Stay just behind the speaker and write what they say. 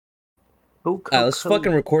Alright, let's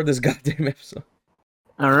fucking record this goddamn episode.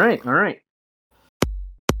 All right.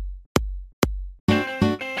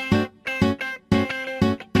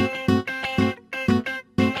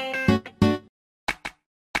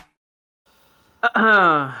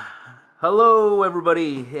 Hello,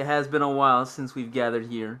 everybody. It has been a while since we've gathered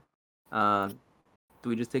here. Do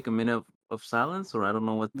we just take a minute of silence, or I don't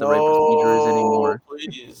know what the right procedure is anymore?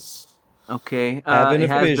 Please. Okay. Having it a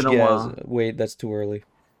has fish, been a guys. while. Wait, that's too early.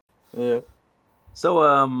 Yeah.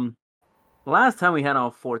 So, last time we had all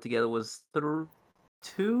four together was 2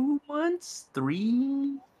 months,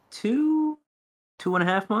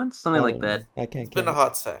 2.5 months, something like that. I can't It's been a count.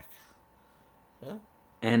 hot sec.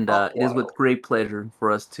 And Hot it is with while. great pleasure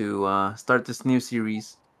for us to start this new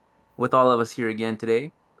series with all of us here again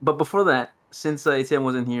today. But before that, since Etienne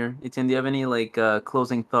wasn't here, Etienne, do you have any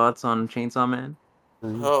closing thoughts on Chainsaw Man?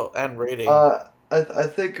 Oh, and rating. I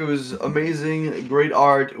think it was amazing, great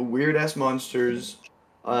art, weird ass monsters.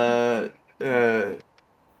 I'm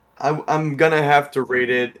gonna have to rate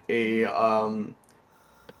it a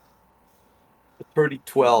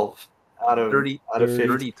 30-12 out of 30 out of 50.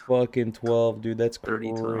 30 fucking 12, dude. That's 30,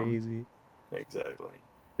 12. crazy. Exactly.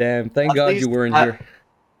 Damn, thank At God least you weren't I- here.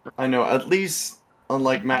 I know. At least,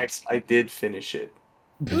 unlike Max, I did finish it.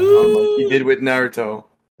 Unlike he did with Naruto.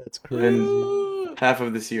 That's crazy. Ooh. Half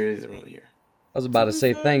of the series is really here. I was about to be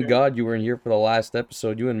say, thank fair. God you weren't here for the last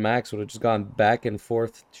episode. You and Max would have just gone back and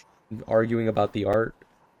forth arguing about the art.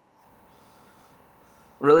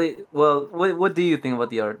 Really? Well, what do you think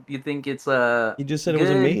about the art? Do you think it's He just said it was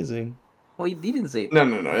good? amazing. Well, he didn't say it. No.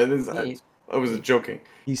 It is, Yeah. I was joking.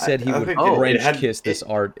 He said he I would think it French had- kiss this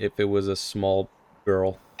art if it was a small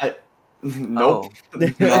girl. Nope. Oh.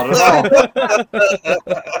 Not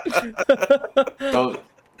at all.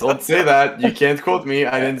 Don't say that. You can't quote me.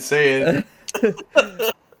 I didn't say it.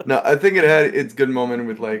 No, I think it had its good moment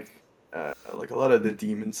with like a lot of the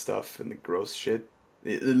demon stuff and the gross shit.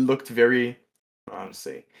 It looked very,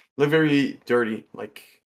 honestly, looked very dirty, like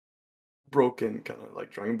broken kind of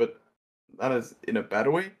like drawing, but not as in a bad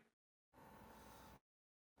way.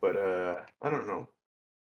 But I don't know.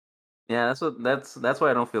 Yeah, that's why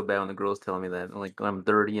I don't feel bad when the girls tell me that. Like I'm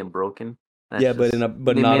dirty and broken. That's Yeah, but just-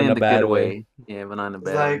 but they not mean in a the bad good way. Yeah, but not in a It's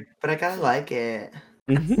bad like, way. but I kind of like it.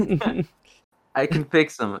 I can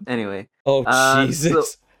fix them anyway. Oh, So-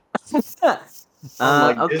 Jesus.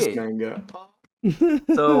 Unlike okay. this manga.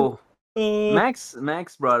 So Oh.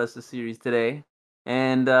 Max brought us a series today,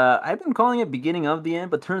 and I've been calling it Beginning of the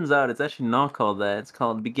End, but turns out it's actually not called that. It's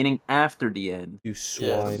called Beginning After the End. You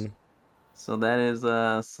swine. So that is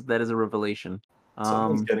a revelation.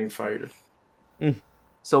 Someone's getting fired.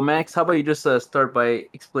 So Max, how about you just start by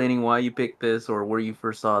explaining why you picked this or where you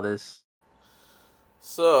first saw this?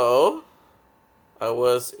 So, I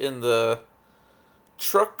was in the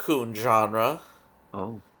Truck-kun genre,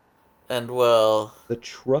 Oh, and well, The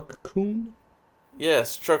truck coon?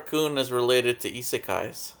 yes, Truck-kun is related to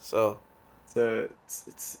isekais. So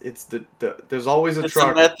It's the there's always a it's a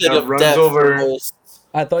truck method that of runs death for over. most.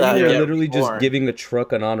 I thought That you were get literally just reborn. giving a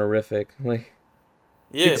truck an honorific. Like,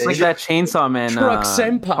 Yeah, it's like that Chainsaw Man Truck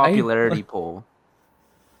Senpai. popularity poll.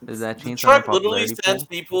 Is that the Chainsaw Man truck literally popularity sends poll?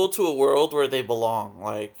 people to a world where they belong.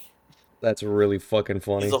 Like that's really fucking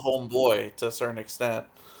funny. he's a homeboy to a certain extent,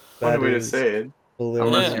 Funny That way to is say it. hilarious.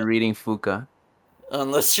 Unless Yeah. you're reading Fuka.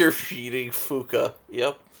 unless you're reading Fuka.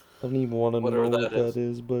 Yep. I don't even want to Whatever know what that is. that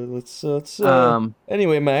is, but let's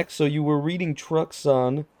Anyway, Max, so you were reading Trucks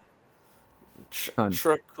on. Hun.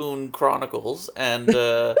 Truck-kun Chronicles, and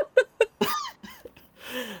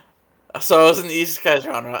so I was in the isekai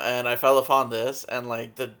genre, and I fell upon this, and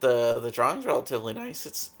like the drawing's relatively nice.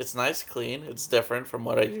 It's nice, clean. It's different from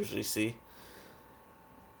what I usually see.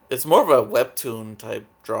 It's more of a webtoon type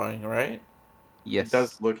drawing, right? Yes. It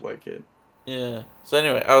does look like it. Yeah. So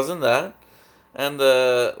anyway, I was in that, and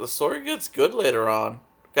the story gets good later on.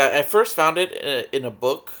 I first found it in a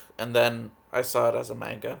book, and then I saw it as a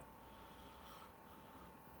manga.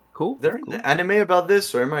 Cool. Is there cool. an anime about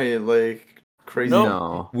this, or am I like crazy? No.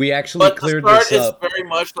 No. We actually But the cleared start this is up. very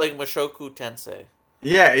much like Mushoku Tensei.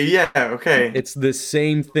 Yeah, okay. It's the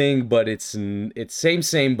same thing, but it's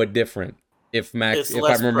same but different. If It's I'm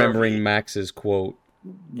less remembering pervy. Max's quote,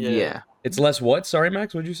 Yeah. it's less what? Sorry,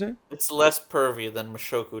 Max. What'd you say? It's less pervy than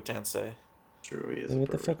Mushoku Tensei. True, he is Then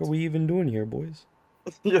what the fuck are perfect. we even doing here, boys?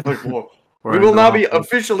 Yeah, like, whoa. We're We in will the now be office.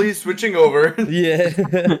 officially switching over. Yeah.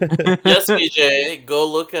 Yes, BJ, go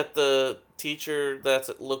look at the teacher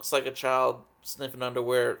that looks like a child sniffing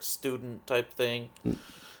underwear student type thing.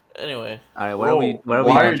 Anyway, All right, Whoa, why why don't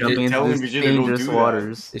we are not you jump into telling this me to go dangerous do that?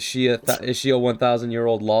 waters? Is she a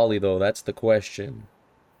 1,000-year-old lolly though? That's the question.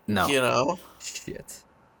 No. you know, Shit.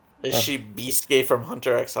 Is Uh, she Beastgay from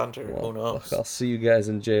Hunter x Hunter? Who Well, knows? I'll see you guys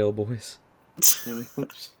in jail, boys.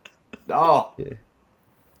 Oh, Yeah.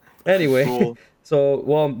 Anyway, cool. so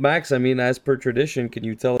well, Max. I mean, as per tradition, can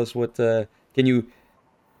you tell us what? Can you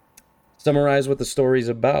summarize what the story's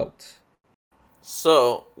about?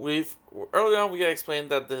 So we've early on we explained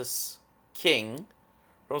that this king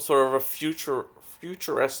from sort of a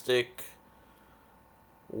futuristic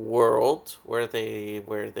world where they're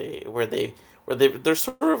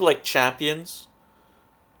sort of like champions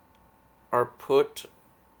are put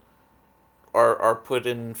are put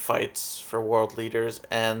in fights for world leaders,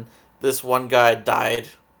 and this one guy died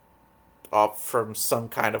off from some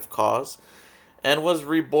kind of cause and was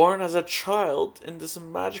reborn as a child in this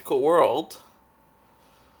magical world,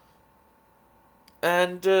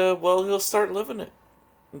 and well, he'll start living it.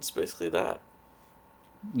 It's basically that.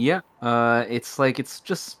 Yeah, it's like it's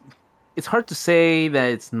hard to say that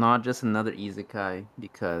it's not just another isekai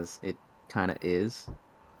because it kind of is.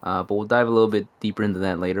 But we'll dive a little bit deeper into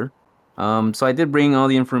that later. So I did bring all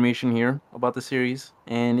the information here about the series,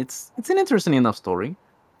 and it's an interesting enough story.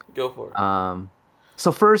 Go for it.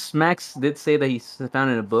 So first, Max did say that he found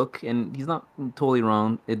it in a book, and he's not totally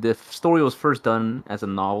wrong. The story was first done as a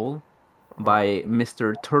novel by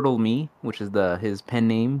Mr. Turtle Me, which is his pen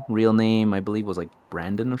name. Real name, I believe, was like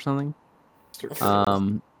Brandon or something.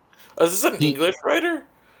 Um, Oh, is this an he, English writer?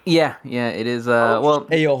 yeah, it is. Oh, Well,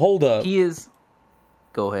 Hey, yo, hold up. he is.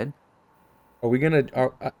 Go ahead. Are we gonna?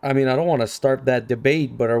 I mean, I don't want to start that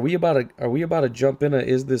debate, but are we about to jump in?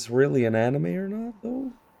 Is this really an anime or not,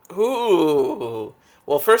 though? Ooh.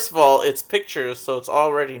 Well, first of all, it's pictures, so it's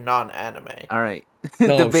already non-anime. All right,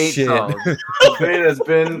 Oh, debate shit. solved. Debate has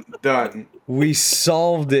been done. We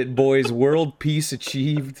solved it, boys. World peace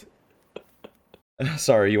achieved.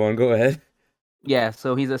 Sorry, you want to go ahead? Yeah,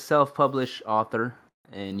 so he's a self-published author,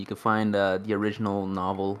 and you can find the original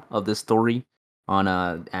novel of this story on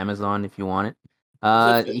Amazon if you want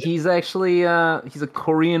it. He's actually he's a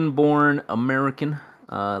Korean-born American,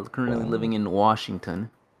 currently living in Washington.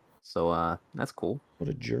 So that's cool. What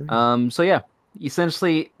a journey. So yeah,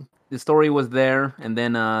 essentially the story was there, and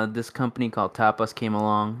then this company called Tapas came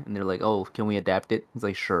along, and they're like, "Oh, can we adapt it?" He's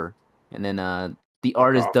like, "Sure." And then the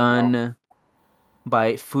art is off, done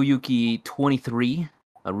by Fuyuki 23,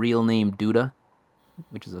 a real name Duda,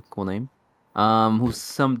 which is a cool name. Who's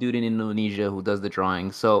some dude in Indonesia who does the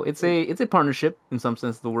drawing. So it's a partnership in some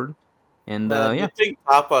sense of the word. And Man, yeah, you'd think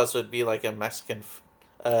tapas would be like a Mexican,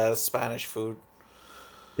 Spanish food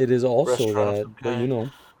It is also restaurant of that, some but you kind. know,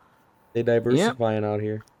 they diversifying out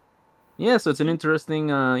here. yeah. So it's an interesting,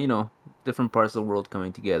 different parts of the world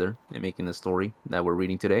coming together and making the story that we're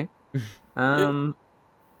reading today. Um,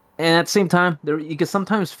 and at the same time, you can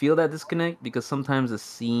sometimes feel that disconnect because sometimes the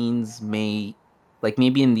scenes may, like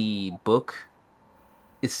maybe in the book,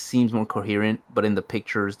 it seems more coherent, but in the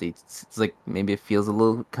pictures, it's like maybe it feels a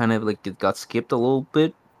little kind of like it got skipped a little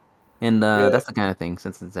bit, and Yeah. that's the kind of thing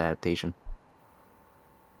since it's adaptation.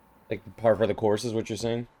 Like par for the course is what you're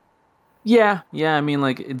saying? Yeah, I mean,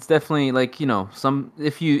 like it's definitely like some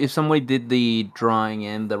if somebody did the drawing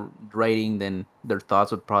and the writing, then their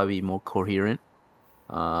thoughts would probably be more coherent.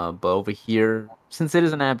 But over here, since it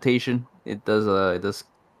is an adaptation, it does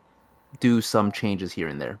do some changes here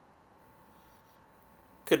and there.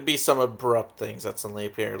 Could be some abrupt things that suddenly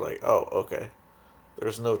appear, like, oh, okay.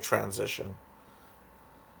 There's no transition.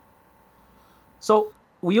 So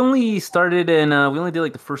we only started and we only did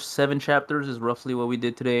like the first 7 chapters is roughly what we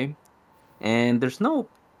did today, and there's not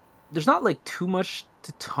like too much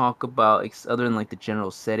to talk about other than like the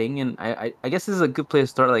general setting. And I guess this is a good place to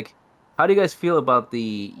start. Like, how do you guys feel about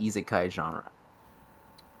the isekai genre?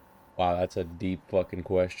 Wow, that's a deep fucking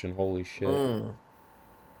question. Holy shit. Mm.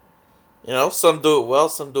 You know, some do it well,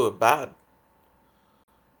 some do it bad.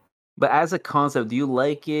 But as a concept, do you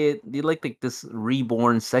like it? Do you like this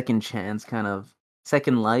reborn second chance kind of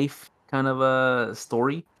second life kind of a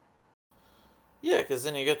story? Yeah, because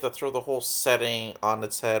then you get to throw the whole setting on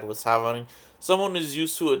its head with having someone who's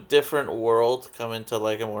used to a different world come into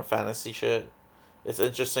like a more fantasy shit. It's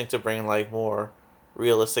interesting to bring like more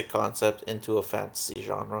realistic concept into a fantasy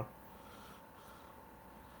genre.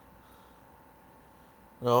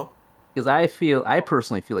 No? Because I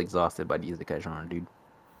personally feel exhausted by the isekai genre, dude.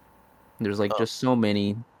 There's like Oh. just so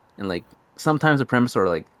many, and like sometimes the premise are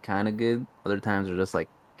like kind of good, other times they're just like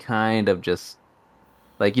kind of just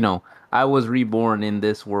like I was reborn in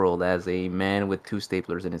this world as a man with 2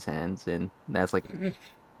 staplers in his hands, and that's like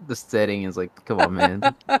the setting is like, come on,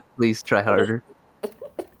 man, please try harder.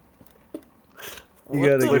 You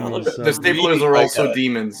gotta the give hell me is The some- this staplers reading are like also that?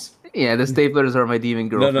 demons. Yeah, the staplers are my demon No,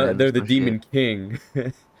 girlfriend. no, they're or the some Demon shit. King.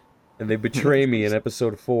 and they betray me in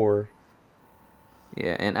episode 4.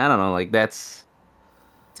 Yeah, and I don't know, like that's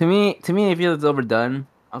to me. I feel it's overdone.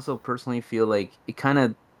 I also personally feel like they kind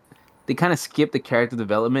of skip the character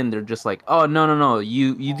development. They're just like, oh no,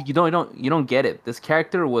 you don't get it. This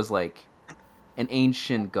character was like an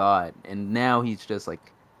ancient god, and now he's just like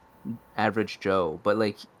average Joe. But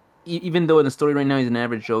like, even though in the story right now he's an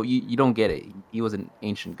average Joe, you don't get it. He was an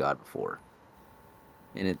ancient god before,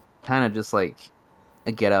 and it kind of just like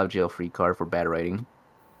a get out of jail free card for bad writing.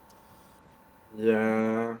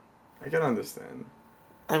 Yeah, I can understand.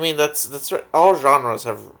 I mean, that's right. All genres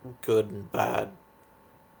have good and bad.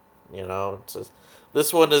 You know, it's just,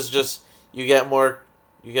 this one is just you get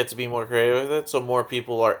to be more creative with it, so more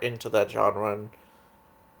people are into that genre and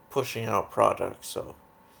pushing out products. So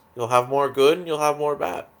you'll have more good and you'll have more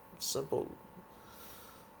bad. Simple.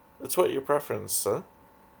 That's what your preference, huh?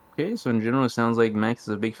 Okay, so in general, it sounds like Max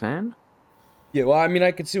is a big fan. Yeah, well, I mean,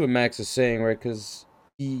 I could see what Max is saying, right? Because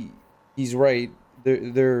he's right.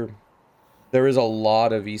 There is a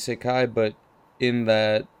lot of isekai, but in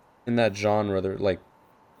that genre, there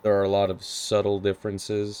are a lot of subtle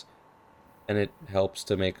differences, and it helps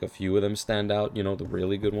to make a few of them stand out. You know, the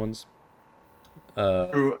really good ones.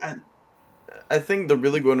 True, and I think the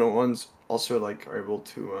really good ones also like are able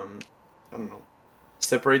to I don't know,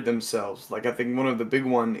 separate themselves. Like I think one of the big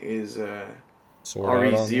one is Sword Art RE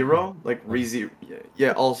Online. Zero, like Re Zero.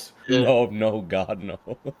 Yeah. Also, No, God, no.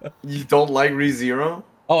 you don't like Re Zero?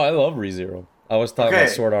 Oh, I love ReZero. I was talking about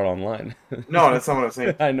Okay. Sword Art Online. No, that's not what I'm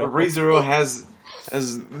saying. I know. But ReZero has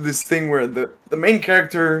this thing where the main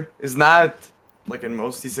character is not like in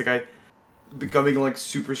most isekai becoming like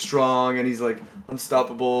super strong and he's like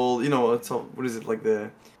unstoppable. You know, it's all, what is it like the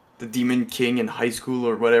demon king in high school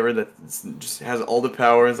or whatever that just has all the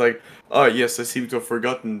power. It's like, oh yes, I seem to have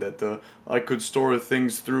forgotten that I could store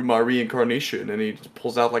things through my reincarnation, and he just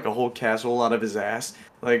pulls out like a whole castle out of his ass.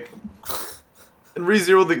 Like in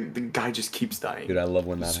ReZero, the guy just keeps dying. Dude, I love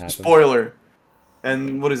when that happens. Spoiler.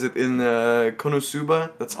 And what is it in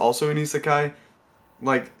Konosuba? That's also an isekai.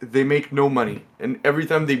 Like they make no money, and every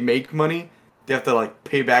time they make money, they have to like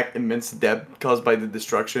pay back immense debt caused by the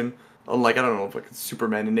destruction. Unlike I don't know, like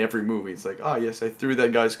Superman in every movie, it's like, oh yes, I threw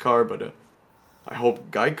that guy's car, but I hope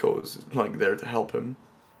Geico's like there to help him.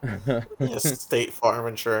 Yes, State Farm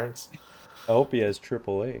Insurance. I hope he has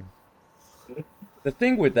AAA. The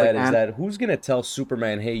thing with that is that who's gonna tell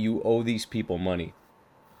Superman, hey, you owe these people money?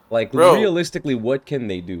 Like, Bro. realistically, what can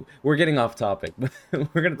they do? We're getting off topic. We're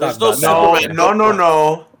gonna There's talk no about Superman.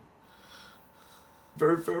 No.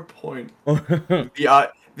 Very fair point. The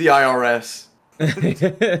IRS.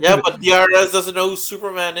 Yeah, but the IRS doesn't know who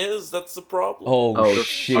Superman is. That's the problem. Oh, Oh,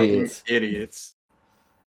 shit. shit. Idiots.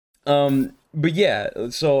 But yeah,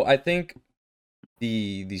 so I think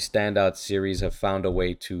the standout series have found a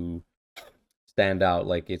way to stand out,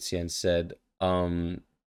 like Etienne said. And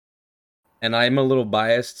I'm a little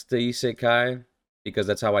biased to Isekai because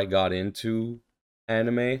that's how I got into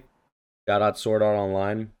anime. Got out Sword Art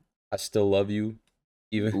Online. I still love you,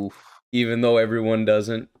 even though everyone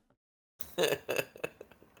doesn't.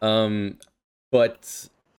 But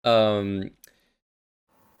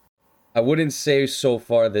I wouldn't say so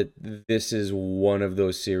far that this is one of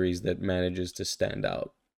those series that manages to stand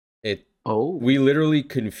out. We literally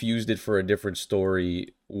confused it for a different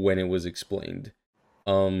story when it was explained.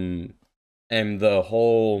 And the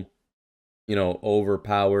whole,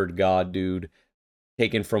 overpowered god dude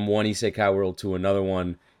taken from one isekai world to another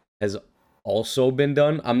one has also been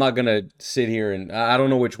done. I'm not gonna sit here and I don't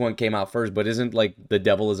know which one came out first, but isn't like The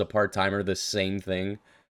Devil is a Part-Timer the same thing,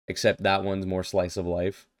 except that one's more slice of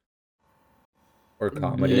life or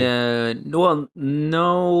comedy? Yeah, well,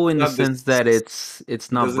 no, in the Not this- sense that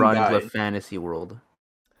it's not doesn't brought into a die. fantasy world.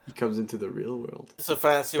 He comes into the real world. It's a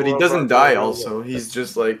fantasy But he world doesn't brought to die the real also. world. He's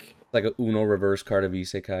just like Like a Uno reverse card of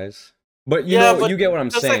isekais. But but you get what I'm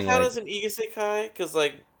does saying. that count Like, as an isekai? Because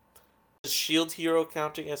like, is Shield Hero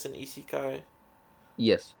counting as an isekai?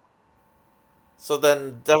 Yes. So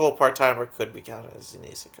then, Devil Part-Timer could be counted as an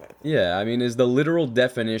isekai. then. yeah, I mean, is the literal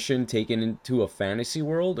definition taken into a fantasy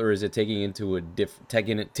world, or is it taken into a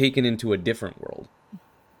different world?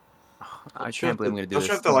 I can't believe I'm gonna do don't this.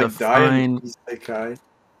 you have to like die in isekai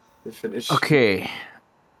to finish? Okay.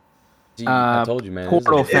 See, I told you, man. this is a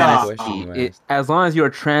Portal big fantasy. question you Fantasy. asked. As long as you are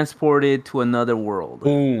transported to another world,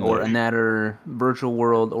 Boom. or another virtual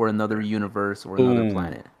world, or another universe, or another Boom.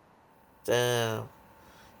 planet. Damn.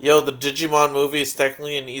 Yo, the Digimon movie is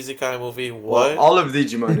technically an isekai movie. Well, What? all of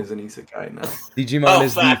Digimon is an isekai now. Digimon Oh,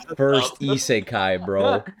 is the facts. first isekai,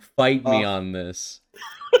 bro. Fight me on this.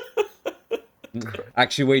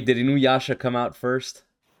 Actually, wait, did Inuyasha come out first?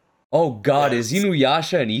 Oh God, is Yes.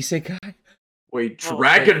 Inuyasha an isekai? Wait, Oh,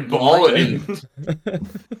 Dragon it Ball might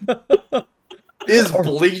is Are-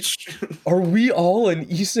 Bleach. Are we all an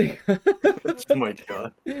isekai? Oh my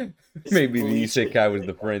god. Maybe the Bleach an isekai was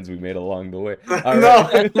the isekai? friends we made along the way. All No.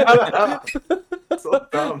 right. So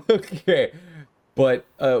dumb. Okay, but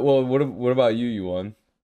well, what about you, Yuan?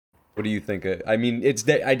 What do you think? I mean,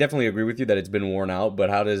 I definitely agree with you that it's been worn out, but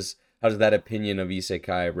how does that opinion of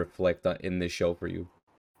isekai reflect in this show for you?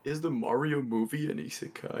 Is the Mario movie an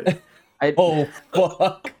isekai? I Oh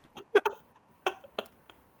fuck!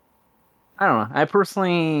 I don't know. I'm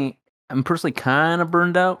personally kind of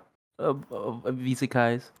burned out of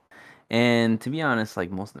isekais, and to be honest, like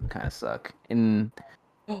most of them kind of suck, and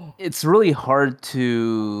it's really hard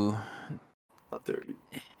to Not dirty.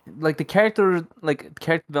 like character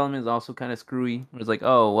development is also kind of screwy. It's like,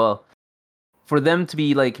 oh well, for them to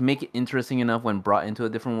be like make it interesting enough when brought into a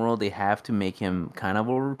different world, they have to make him kind of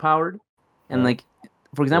overpowered, and Uh, like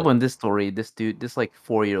for example, well- in this story, this like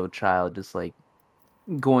 4-year-old child just like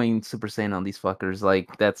going Super Saiyan on these fuckers,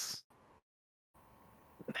 like that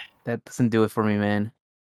doesn't do it for me, man.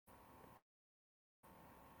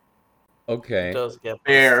 It Okay. does get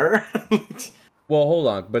Fair. Well, hold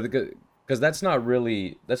on, but because that's not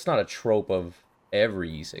a trope of every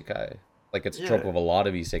isekai. Like it's a trope Yeah. of a lot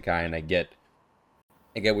of isekai, and I get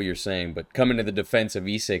what you're saying, but coming to the defense of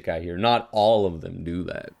isekai here, not all of them do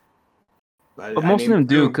that. But most of them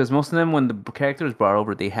do, because most of them, when the character is brought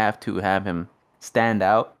over, they have to have him stand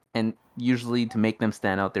out, and usually to make them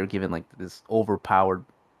stand out, they're given like this overpowered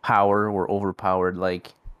power or overpowered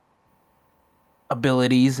like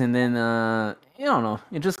abilities, and then I don't know,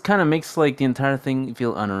 it just kind of makes like the entire thing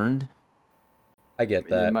feel unearned. I get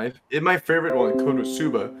In that. my favorite one,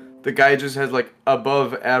 Konosuba, the guy just has like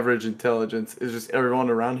above average intelligence. It's just everyone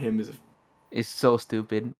around him is It's so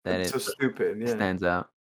stupid that so it stupid. Yeah. stands out.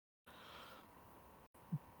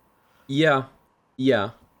 Yeah, yeah,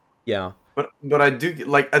 yeah. But I do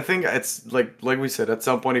like, I think it's like we said, at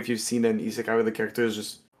some point if you've seen an isekai where the character is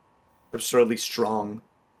just absurdly strong,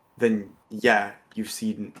 then yeah, you've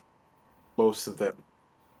seen most of them.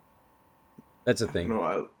 That's the I don't thing.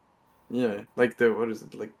 know. Yeah, like what is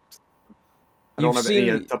it like? I You've don't have any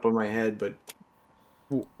on seen. top of my head, but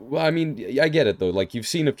Well, I mean, I get it though. Like you've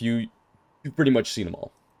seen a few. You've pretty much seen them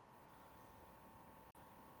all,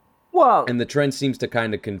 Well, and the trend seems to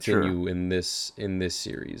kind of continue in this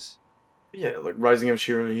series. yeah, like Rising of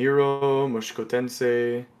Shirohiro, Mushiko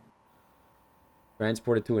Tensei.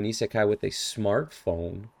 Transported to an isekai with a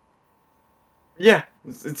smartphone. Yeah,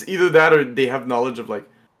 it's either that or they have knowledge of like,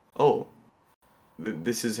 oh,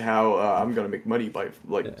 this is how I'm gonna make money by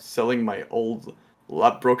like Yeah. selling my old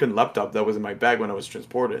broken laptop that was in my bag when I was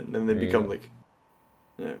transported, and then they There you become go. like,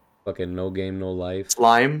 yeah, Fucking no game, no life.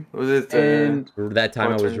 slime. Was it? and That time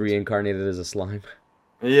I was Cartoons. reincarnated as a slime.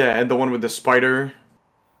 Yeah, and the one with the spider.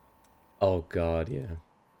 Oh God, yeah.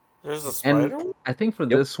 There's a And spider. I think for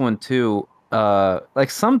Yep. this one too,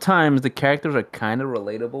 like sometimes the characters are kind of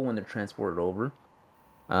relatable when they're transported over.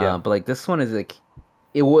 Yeah. But like this one is like,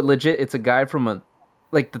 it would legit. It's a guy from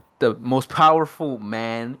the most powerful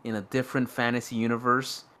man in a different fantasy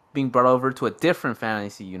universe being brought over to a different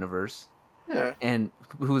fantasy universe, Yeah. and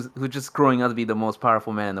who's just growing up to be the most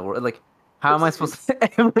powerful man in the world. Like, how am I It's- supposed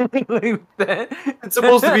to ever believe that? It's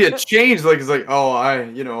supposed to be a change, like it's like, oh, I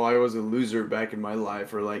was a loser back in my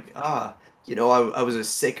life, or like, I was a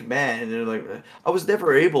sick man, and like, I was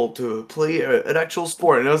never able to play an actual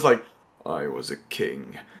sport, and I was like, I was a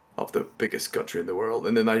king of the biggest country in the world,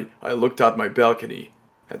 and then I looked out my balcony,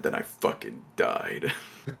 and then I fucking died.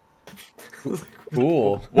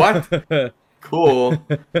 Cool. What? Cool.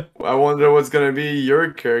 I wonder what's gonna be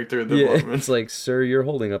your character Yeah, development. it's like, sir, you're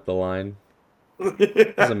holding up the line.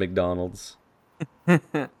 It's a McDonald's.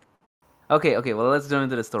 Okay, well let's jump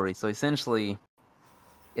into the story. So essentially,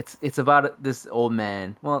 it's about this old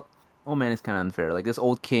man. Well, old man is kind of unfair. Like this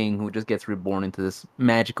old king who just gets reborn into this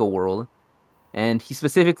magical world, and he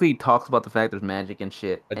specifically talks about the fact there's magic and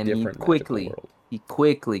shit. A And he different magical world.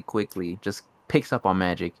 quickly just picks up on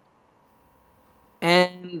magic.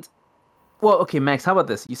 And well, okay, Max, how about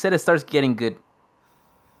this? You said it starts getting good.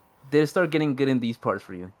 Did it start getting good in these parts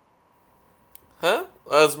for you? Huh?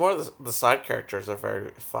 It's more the side characters are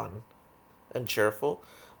very fun and cheerful.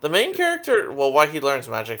 The main character, well, why he learns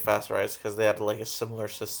magic fast, right? Is because they had like a similar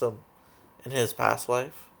system in his past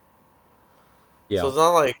life. So Yeah. it's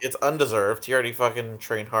not like it's undeserved. He already fucking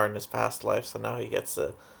trained hard in his past life, so now he gets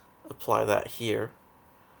to apply that here.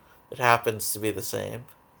 It happens to be the same.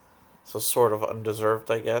 So sort of undeserved,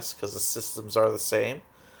 I guess, because the systems are the same.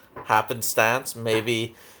 Happenstance,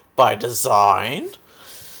 maybe by design.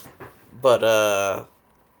 But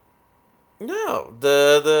No,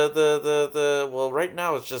 well, right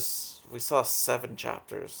now it's just we saw 7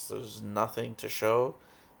 chapters. There's nothing to show.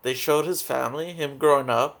 They showed his family, him growing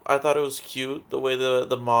up. I thought it was cute the way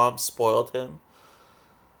the mom spoiled him,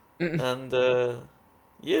 Are and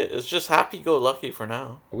yeah, it's just happy-go-lucky for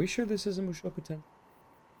now. we sure this isn't Mushoku Tensei?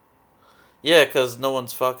 Yeah, cause no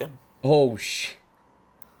one's fucking. Oh sh.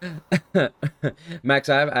 Max,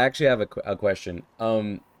 I actually have a question.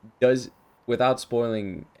 Does without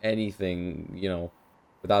spoiling anything,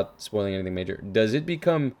 without spoiling anything major, does it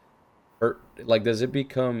become does it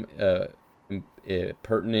become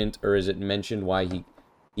pertinent, or is it mentioned why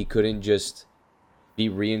he couldn't just be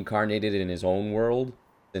reincarnated in his own world,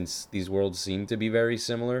 since these worlds seem to be very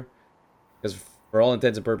similar? Because for all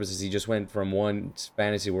intents and purposes, he just went from one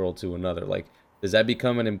fantasy world to another. Like, does that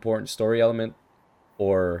become an important story element,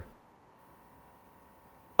 or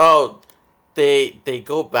Oh, they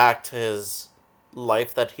go back to his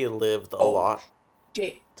life that he lived a lot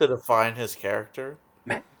shit, to define his character.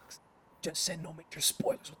 Max just said no major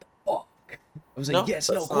spoilers? What the fuck? I was like, No, yes,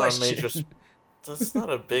 no that's not a major. question. That's not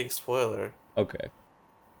a big spoiler. Okay,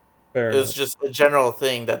 fair It's enough. just a general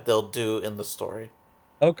thing that they'll do in the story.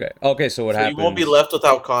 Okay, so what So you won't be happens? left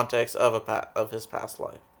without context of his past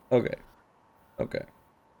life. Okay, okay,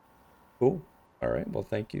 cool. All right, well,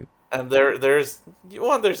 thank you. And there's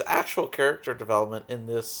actual character development in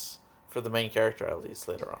this for the main character at least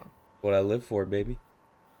later on. What I live for, baby.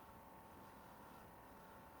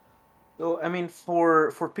 So I mean,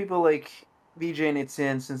 for people like VJ and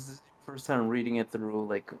Etienne, since this is your first time reading it through,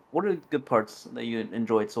 like, what are the good parts that you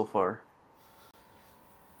enjoyed so far?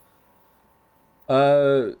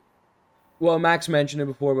 Uh, well, Max mentioned it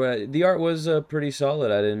before, but the art was pretty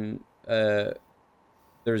solid. I didn't.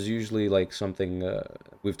 There's usually like something.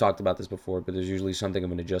 We've talked about this before, but there's usually something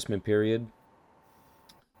of an adjustment period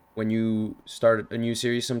when you start a new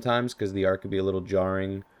series sometimes, because the art could be a little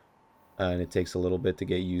jarring, and it takes a little bit to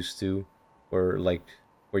get used to, or like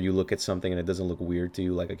where you look at something and it doesn't look weird to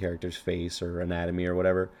you, like a character's face or anatomy or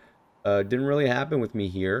whatever. Didn't really happen with me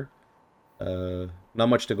here. Not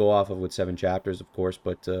much to go off of with 7 chapters, of course,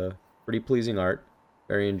 but pretty pleasing art,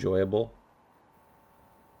 very enjoyable.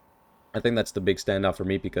 I think that's the big standout for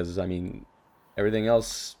me because, I mean, everything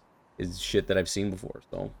else is shit that I've seen before.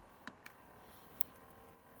 So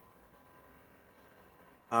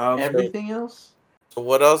Everything else? So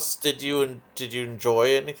what else did you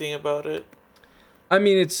enjoy anything about it? I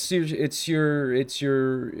mean, it's your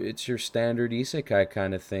standard isekai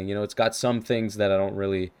kind of thing. It's got some things that I don't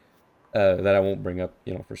really that I won't bring up,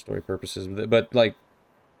 for story purposes. But like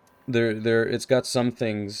it's got some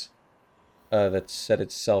things that set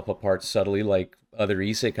itself apart subtly, like other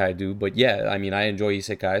isekai do. But yeah, I mean, I enjoy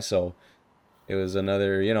isekai, so it was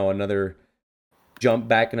another jump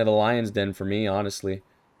back into the lion's den for me. Honestly,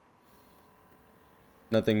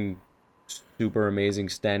 nothing super amazing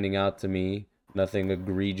standing out to me. Nothing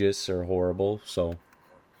egregious or horrible. So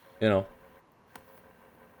you know,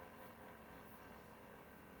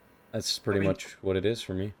 that's I pretty mean, much what it is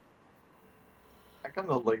for me. I kind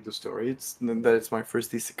of like the story. It's my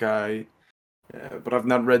first isekai, but I've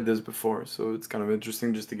not read this before, so it's kind of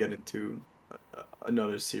interesting just to get into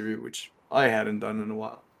another series which I hadn't done in a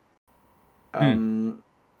while. Hmm.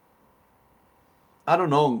 I don't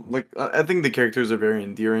know. Like I think the characters are very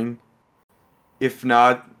endearing. If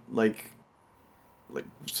not like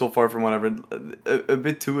so far from what I've read, a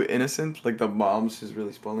bit too innocent. Like the mom's just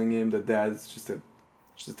really spoiling him. The dad's just a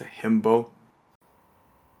himbo,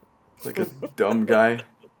 like a dumb guy.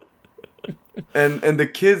 And the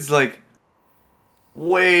kid's like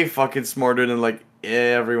way fucking smarter than like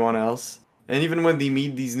everyone else. And even when they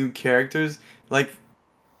meet these new characters, like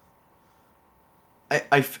I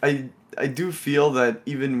I I, I do feel that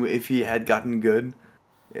even if he had gotten good,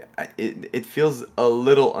 it feels a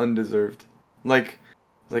little undeserved. Like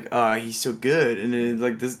he's so good, and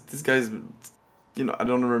like this guy's, I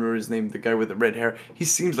don't remember his name, the guy with the red hair. He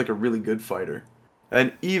seems like a really good fighter,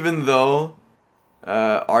 and even though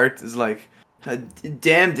Art is like, "Uh,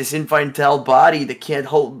 damn this infantile body that can't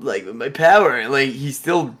hold like my power," like he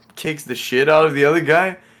still kicks the shit out of the other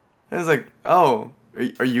guy. And it's like, oh,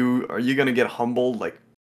 are you gonna get humbled like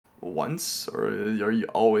once, or are you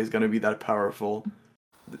always gonna be that powerful?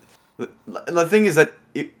 The thing is that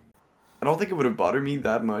I don't think it would have bothered me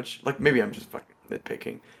that much. Like maybe I'm just fucking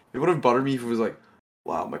nitpicking. It would have bothered me if it was like,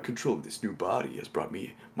 wow, my control of this new body has brought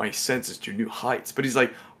me my senses to new heights. But he's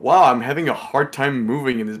like, wow, I'm having a hard time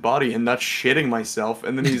moving in this body and not shitting myself.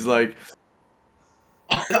 And then he's like,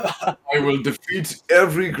 I will defeat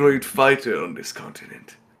every great fighter on this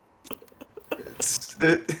continent. It's,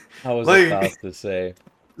 I was like about to say.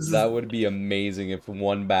 That would be amazing if in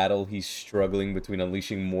one battle he's struggling between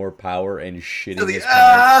unleashing more power and shitting his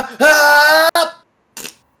Ah!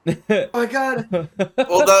 Oh my god! Well,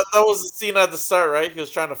 that was the scene at the start, right? He was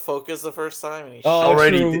trying to focus the first time, and he Oh,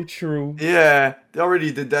 Already true, did- true. Yeah, they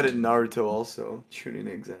already did that in Naruto also. Shooting an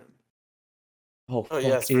exam. Oh, fuck.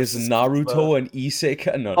 yes, Is versus Naruto Kiba. an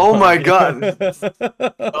isekai? No, Oh no. my god.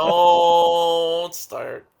 Don't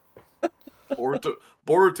start.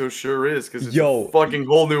 Boruto sure is, because it's Yo. a fucking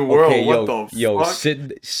whole new world. Okay, What yo, the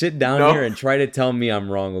fuck? sit down No. here and try to tell me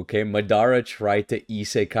I'm wrong, okay? Madara tried to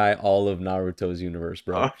isekai all of Naruto's universe,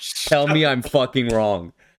 bro. Oh, Tell me I'm fucking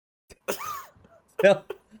wrong. Tell-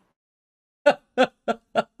 I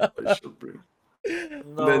shall bring.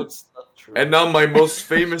 No, Then- it's not true. And now my most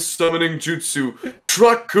famous summoning jutsu,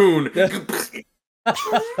 Truck-kun!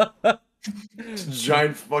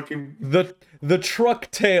 Giant fucking the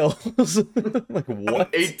truck tails. Like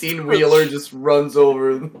what? 18-wheeler just runs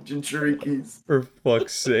over Jinchurikis. For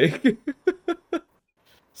fuck's sake.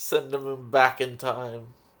 Send him back in time.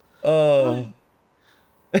 Oh.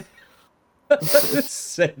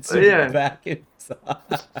 Sends him Yeah. back in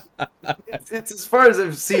time. It's as far as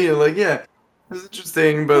I've seen it, like, yeah, it's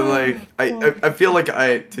interesting, but like, I feel like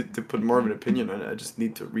to put more of an opinion on it, I just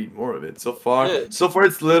need to read more of it. So far, Yeah.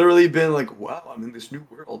 it's literally been like, wow, I'm in this new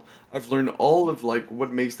world. I've learned all of like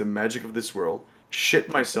what makes the magic of this world. Shit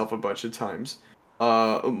myself a bunch of times.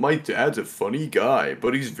 My dad's a funny guy,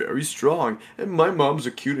 but he's very strong, and my mom's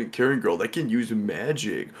a cute and caring girl that can use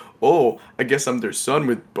magic. Oh, I guess I'm their son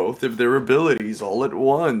with both of their abilities all at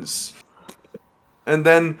once. And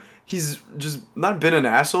then he's just not been an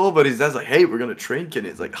asshole, but his dad's like, hey, we're gonna train kid.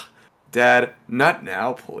 It's like, Dad, not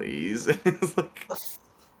now, please. It's like,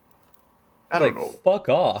 I don't know. Fuck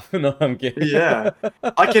off. No, I'm kidding. Yeah.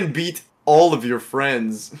 I can beat all of your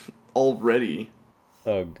friends already.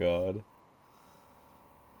 Oh god.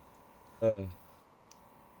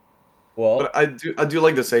 Well, But I do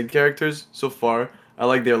like the side characters so far. I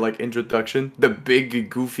like their like introduction. The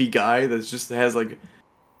big goofy guy that just has like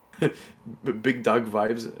big dog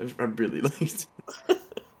vibes. I really liked.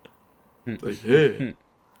 Like, hey.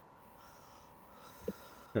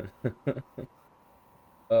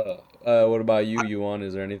 What about you, Yuan?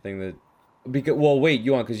 Is there anything that wait,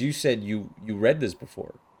 Yuan, because you said you read this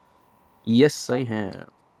before. Yes, I have.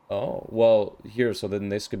 Oh, well, here, so then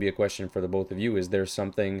this could be a question for the both of you. Is there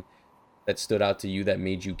something that stood out to you that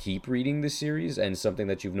made you keep reading this series, and something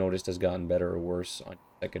that you've noticed has gotten better or worse on your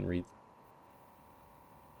second read?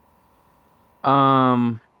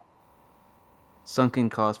 Sunken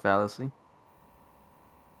cost fallacy.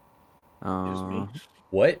 Excuse me.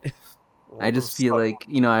 What? I just feel like,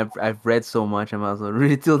 you know, I've read so much, I might as well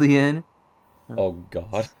read it till the end. Oh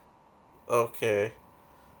god. Okay.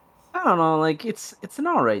 I don't know, like it's an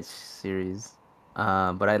alright series.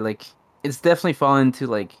 But I like it's definitely fallen into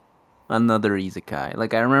like another isekai.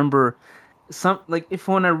 Like I remember if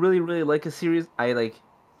when I really like a series, I like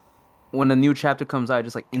when a new chapter comes out, I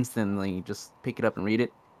just like instantly just pick it up and read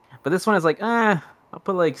it. But this one is like, I'll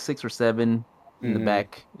put like 6 or 7 in the Mhm.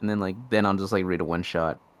 back, and then I'll just like read a one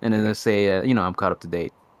shot, and then I say, you know, I'm caught up to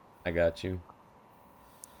date. I got you.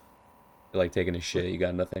 You're like taking a shit, you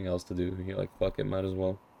got nothing else to do. You're like, fuck it, might as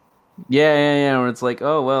well. Yeah. Where it's like,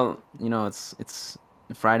 oh well, you know, it's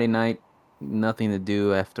Friday night, nothing to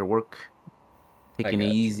do after work, taking it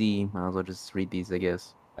got you. easy. Might as well just read these, I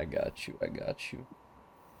guess. I got you.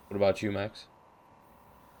 What about you, Max?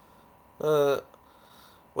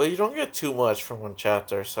 Well, you don't get too much from one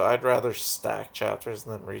chapter, so I'd rather stack chapters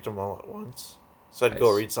than read them all at once. So I'd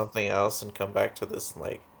go Nice. read something else and come back to this in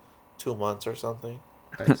like 2 months or something.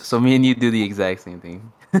 Nice. So me and you do the exact same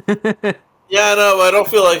thing. Yeah, no, but I don't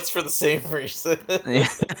feel like it's for the same reason.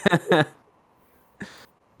 Yeah.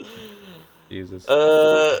 Jesus.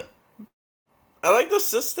 I like the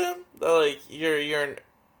system that like you're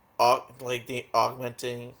like the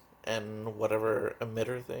augmenting and whatever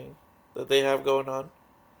emitter thing that they have going on,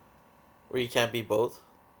 where you can't be both.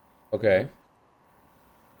 Okay.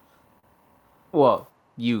 Well,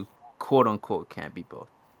 you quote unquote can't be both.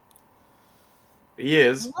 He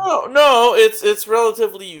is. No, it's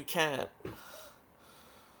relatively you can't.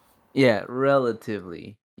 Yeah,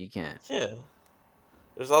 relatively you can't. Yeah.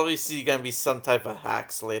 There's obviously gonna be some type of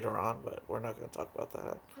hacks later on, but we're not gonna talk about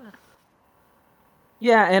that.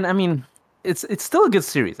 Yeah, and I mean, it's still a good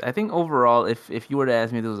series. I think overall, if you were to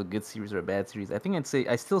ask me if it was a good series or a bad series, I think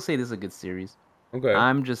I still say this is a good series. Okay.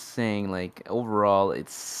 I'm just saying, like overall,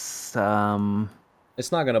 it's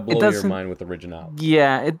It's not gonna blow your doesn't- mind with originality.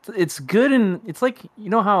 yeah, it's good, and it's like, you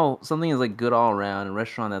know how something is like good all around, a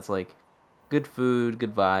restaurant that's like good food,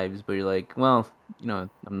 good vibes, but you're like, well, you know,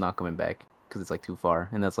 I'm not coming back. because it's like too far,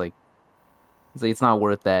 and that's like it's not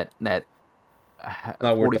worth that Not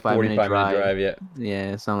worth the 45-minute drive. Yeah.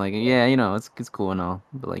 Yeah, so I'm like, yeah, you know, it's cool and all,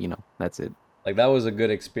 but like, you know, that's it. Like that was a good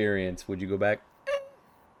experience. Would you go back?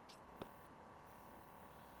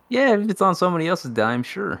 Yeah, if it's on somebody else's dime,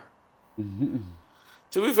 sure.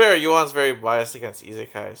 To be fair, Yuan's very biased against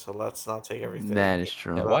isekai, so let's not take everything. That is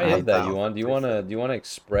true. Yeah, why I- is that, Yuan? Do you wanna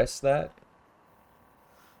express that?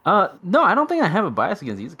 No, I don't think I have a bias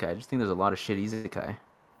against isekai. I just think there's a lot of shit isekai.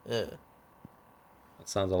 Yeah. That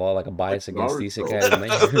sounds a lot like a bias against Naruto. isekai to me.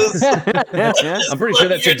 I'm pretty sure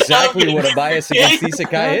that's exactly what a bias against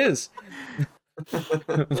isekai is.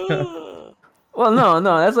 Well, no,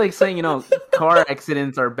 that's like saying, you know, car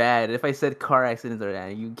accidents are bad. If I said car accidents are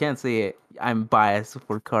bad, you can't say it. I'm biased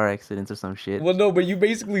for car accidents or some shit. Well, no, but you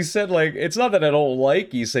basically said, like, it's not that I don't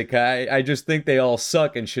like isekai, I just think they all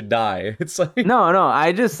suck and should die. It's like, No,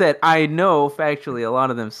 I just said I know factually a lot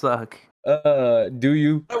of them suck. do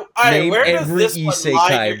you? Alright, Name where does every this one isekai,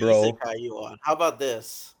 lie your bro. Isekai, Yuan? How about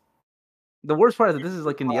this? The worst part is that this is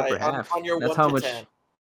like in the upper Alright, half. on your That's 1 how to much. 10.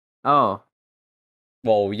 Oh,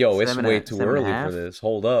 Well, yo, it's Seven way and- too 7.5? early for this.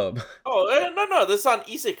 Hold up. Oh, no, this is on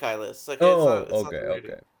Isekai list. Okay, Oh, it's not okay, the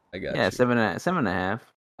rating. okay. I got yeah, you. 7.5.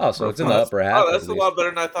 Oh, so Well, it's in the that's- upper half. Oh, that's at a lot better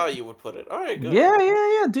than I thought you would put it. Alright, good.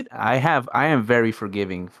 Yeah, dude. I am very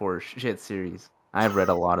forgiving for shit series. I've read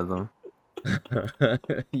a lot of them.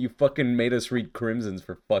 least. You fucking made us read Crimson's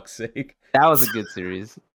for fuck's sake. That was a good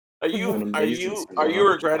series. Are An you amazing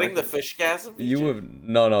regretting the fish? fishgasm? You BJ? have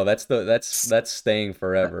no. That's staying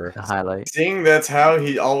forever. The highlight. Seeing that's how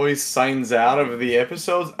he always signs out of the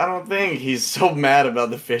episodes, I don't think he's so mad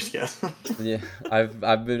about the fish gas. Yeah,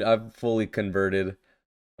 I've fully converted.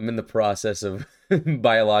 I'm in the process of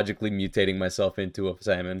biologically mutating myself into a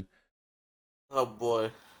salmon. Oh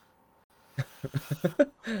boy.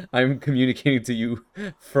 I'm communicating to you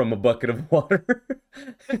from a bucket of water.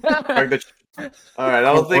 Alright, I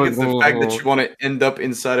don't think it's the fact that you want to end up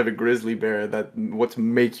inside of a grizzly bear that what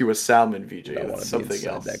make you a salmon, VJ. I want It's to be something inside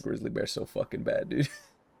else. that grizzly bear so fucking bad, dude.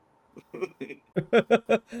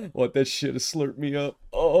 What that shit has slurped me up.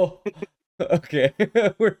 Oh, okay.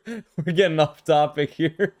 we're getting off topic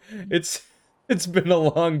here. It's been a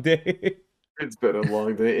long day. It's been a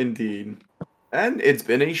long day indeed. And it's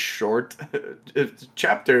been a short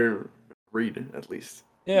chapter read, at least.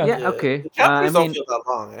 Yeah, okay. The chapters I don't mean, feel that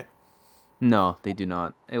long, eh? no, they do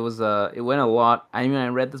not. It was it went a lot. I mean, I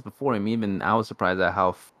read this before, and even I was surprised at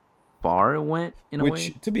how far it went in a Which,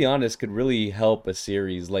 way. to be honest, could really help a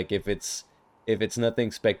series. Like if it's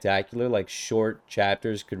nothing spectacular, like short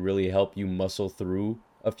chapters could really help you muscle through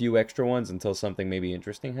a few extra ones until something maybe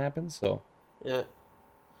interesting happens. So Yeah.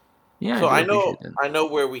 Yeah. So do I know appreciate that. I know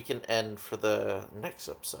where we can end for the next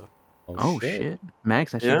episode. Oh shit,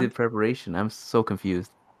 Max actually Yeah? did preparation. I'm so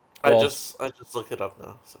confused. Well- I just looked it up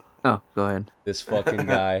now. So. Oh, go ahead. This fucking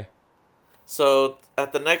guy. So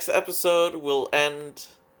at the next episode, we'll end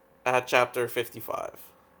at chapter 55.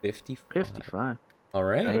 55. 55. All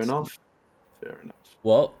right. Fair Nice. enough. Fair enough.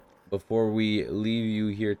 Well, before we leave you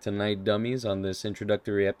here tonight, dummies, on this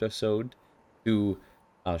introductory episode to,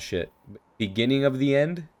 oh shit, beginning of the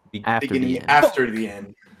end. After the Beginning end. after the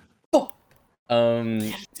end.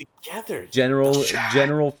 Together.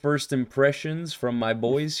 General first impressions from my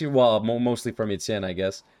boys here. Well, mostly from Etienne, I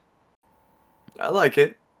guess. I like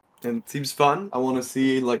it. And it seems fun. I want to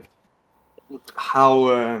see like how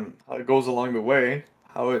it goes along the way.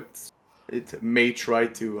 How it may try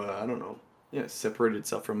to I don't know, separate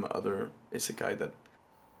itself from other isekai that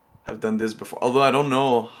have done this before. Although I don't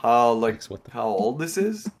know how Thanks, what the- how old this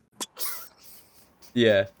is.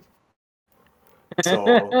 Yeah. So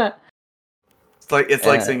it's like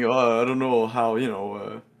Yeah. saying, I don't know how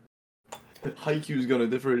Haikyuu's gonna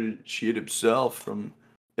differentiate himself from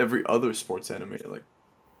every other sports anime. Like,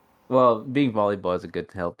 Well, being volleyball is a good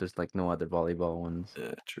help. There's like no other volleyball ones.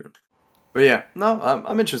 yeah, true. But yeah, no,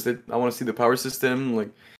 I'm interested. I want to see the power system. Like,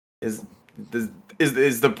 is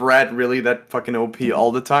the brat really that fucking OP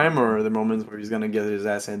all the time, or are there moments where he's gonna get his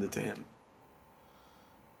ass handed to him?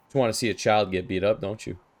 Just want to see a child get beat up, don't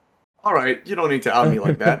you? All right, you don't need to out me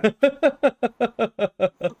like that.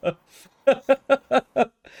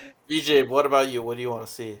 BJ, what about you? What do you want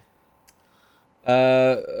to see?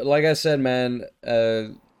 Like I said, man,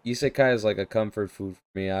 isekai is like a comfort food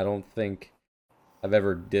for me. I don't think I've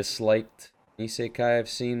ever disliked isekai I've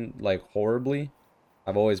seen like horribly.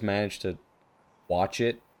 I've always managed to watch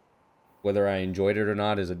it. Whether I enjoyed it or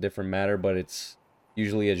not is a different matter, but it's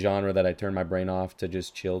usually a genre that I turn my brain off to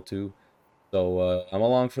just chill to. So I'm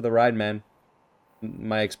along for the ride, man.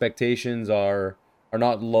 My expectations are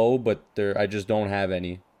not low, but I just don't have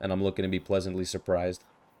any, and I'm looking to be pleasantly surprised.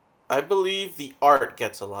 I believe the art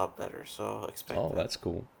gets a lot better, so expect Oh, that. that's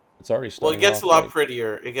cool. It's already Well, it starting gets off a lot like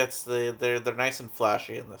prettier. It gets they're nice and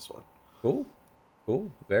flashy in this one. cool,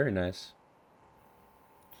 cool, very nice.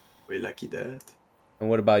 We lucky that. And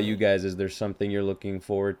what about you guys? Is there something you're looking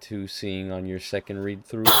forward to seeing on your second read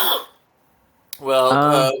through? Well,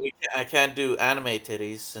 Uh, I can't do anime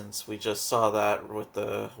titties since we just saw that with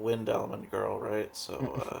the Wind Element girl, right?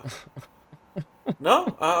 So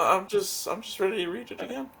no, I'm just ready to read it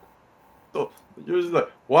again. So you're just like,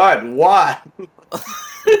 what? What?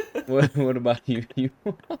 What about you?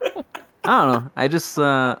 I don't know. I just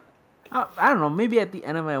I don't know. Maybe at the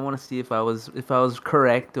end of it, I want to see if I was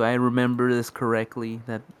correct. Do I remember this correctly?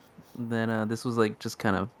 That this was like just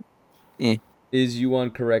kind of eh. Is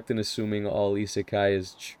Yuan correct in assuming all isekai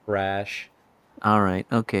is trash? All right.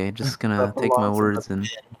 Okay. Just gonna That take my belongs in the words and.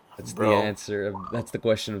 That's the bro. answer. That's the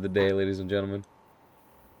question of the day, ladies and gentlemen.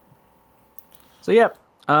 So yeah.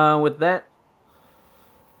 With that,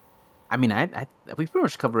 I mean, I we pretty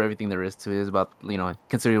much cover everything there is to it. It's about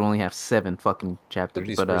considering we only have 7 fucking What chapters,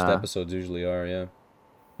 these but first episodes usually are, yeah.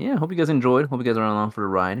 yeah. Hope you guys enjoyed. Hope you guys are along for the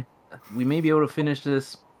ride. We may be able to finish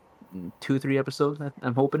this 2-3 episodes.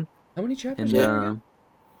 I'm hoping. How many chapters And are there again?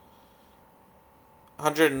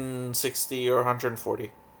 160 or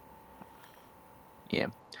 140. yeah.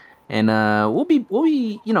 And we'll be we'll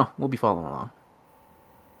be following along.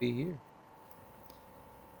 Be here.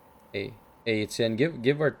 Hey, Etienne,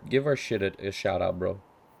 give our shit a shout out, bro.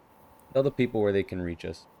 Tell the people where they can reach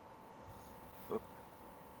us.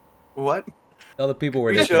 What? Tell the people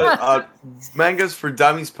where We they should can. Mangas for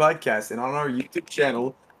Dummies podcast and on our YouTube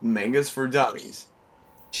channel, Mangas for Dummies.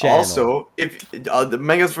 Channel. Also, if the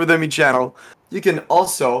Mangas for Dummy channel, you can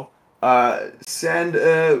also send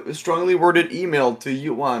a strongly worded email to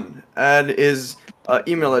Yuan at his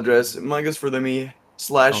email address, mangasfordummy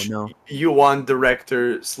Oh no. /Yuan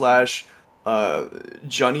director /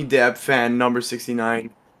 Johnny Depp fan number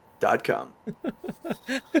 69.com.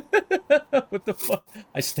 What the fuck?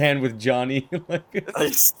 I stand with Johnny. I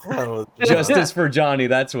stand with Justice for Johnny,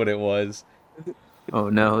 that's what it was. Oh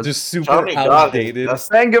no. Just super Johnny God is outdated.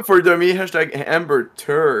 just- Manga for Dummy # Amber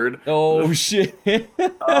Turd. Oh shit.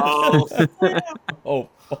 Oh, Oh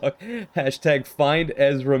fuck. Hashtag find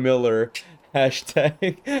Ezra Miller.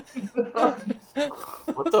 Hashtag.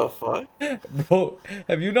 what the fuck? Bro,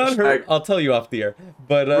 have you not heard? Hashtag- I'll tell you off the air.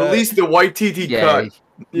 But Release the YTT Yeah, cut.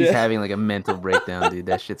 he's Yeah. having like a mental breakdown, dude.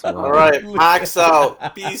 That shit's wild. All right, max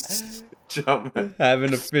out. Peace. Jump.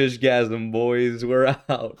 having a fishgasm, boys. We're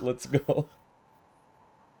out. Let's go.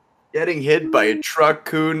 Getting hit by a truck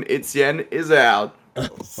coon, Etienne is out. Oh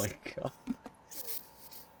my god.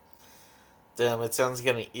 Damn, it sounds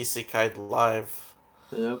getting isekai live.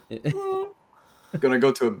 Yep. Gonna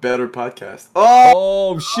go to a better podcast. Oh!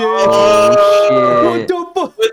 Oh shit. Oh What shit. the fuck?